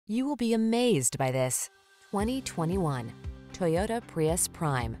You will be amazed by this 2021 Toyota Prius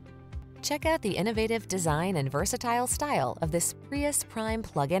Prime. Check out the innovative design and versatile style of this Prius Prime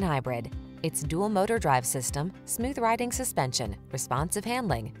plug-in hybrid. Its dual-motor drive system, smooth riding suspension, responsive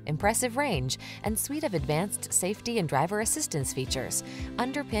handling, impressive range, and suite of advanced safety and driver assistance features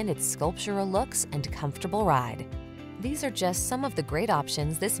underpin its sculptural looks and comfortable ride. These are just some of the great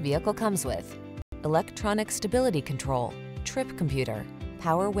options this vehicle comes with: electronic stability control, trip computer,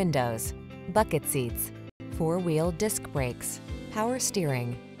 power windows, bucket seats, four-wheel disc brakes, power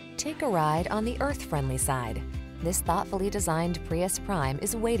steering. Take a ride on the earth-friendly side. This thoughtfully designed Prius Prime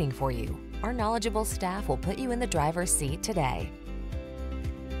is waiting for you. Our knowledgeable staff will put you in the driver's seat today.